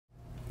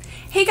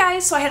Hey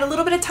guys, so I had a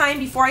little bit of time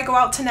before I go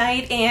out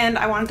tonight and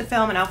I wanted to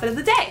film an outfit of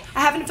the day. I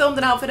haven't filmed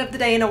an outfit of the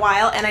day in a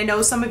while and I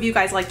know some of you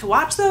guys like to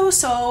watch those,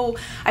 so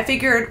I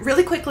figured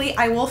really quickly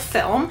I will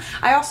film.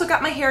 I also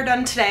got my hair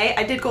done today.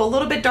 I did go a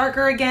little bit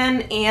darker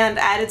again and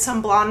added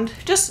some blonde,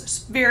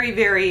 just very,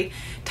 very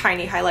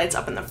tiny highlights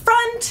up in the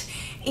front.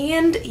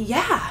 And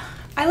yeah,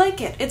 I like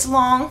it. It's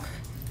long,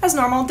 as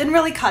normal, didn't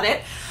really cut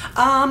it.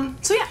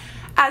 So yeah.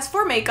 As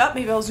for makeup,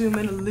 maybe I'll zoom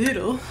in a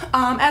little.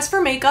 As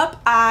for makeup,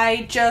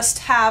 I just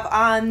have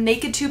on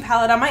Naked 2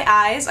 palette on my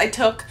eyes. I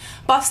took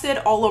Busted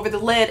all over the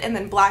lid and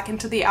then black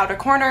into the outer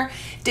corner.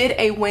 Did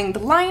a winged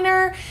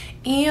liner.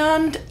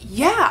 And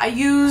yeah, I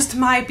used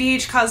my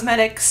BH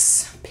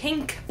Cosmetics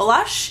pink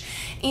blush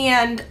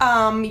and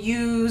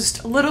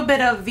used a little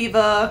bit of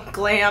Viva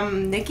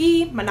Glam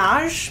Nicki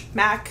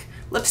MAC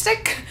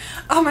lipstick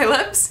on my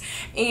lips,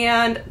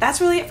 and that's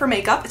really it for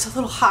makeup. It's a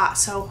little hot,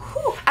 so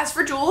whew. As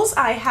for jewels,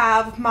 I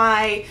have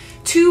my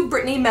two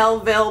Brittany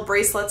Melville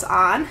bracelets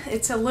on.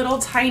 It's a little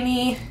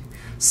tiny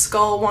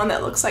skull one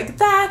that looks like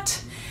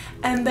that,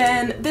 and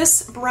then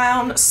this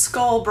brown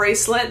skull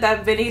bracelet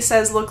that Vinny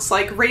says looks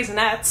like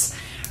Raisinets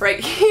right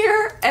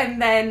here,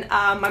 and then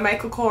my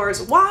Michael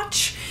Kors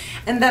watch.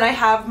 And then I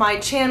have my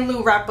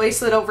Chandlu wrap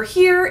bracelet over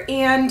here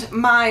and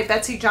my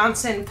Betsey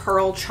Johnson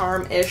pearl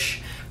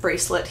charm-ish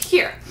bracelet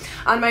here.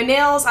 On my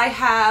nails I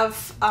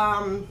have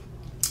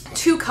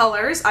two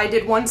colors. I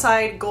did one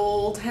side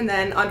gold and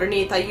then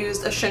underneath I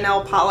used a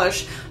Chanel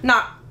polish.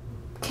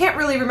 Can't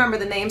really remember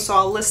the name, so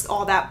I'll list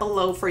all that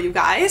below for you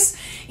guys.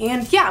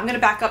 And yeah, I'm gonna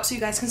back up so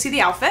you guys can see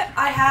the outfit.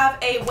 I have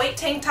a white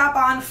tank top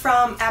on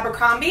from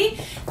Abercrombie.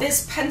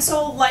 This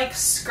pencil-like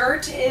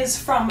skirt is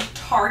from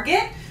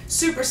Target.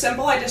 Super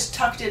simple, I just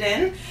tucked it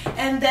in.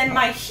 And then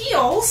my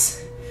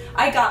heels,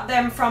 I got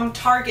them from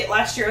Target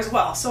last year as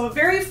well. So a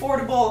very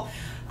affordable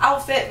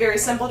outfit, very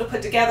simple to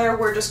put together.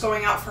 We're just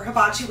going out for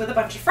hibachi with a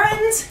bunch of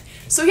friends.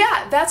 So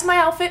yeah, that's my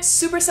outfit,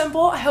 super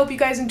simple. I hope you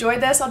guys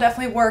enjoyed this. I'll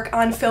definitely work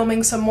on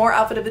filming some more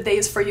outfit of the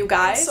days for you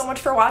guys. Thanks so much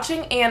for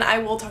watching and I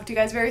will talk to you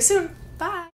guys very soon. Bye.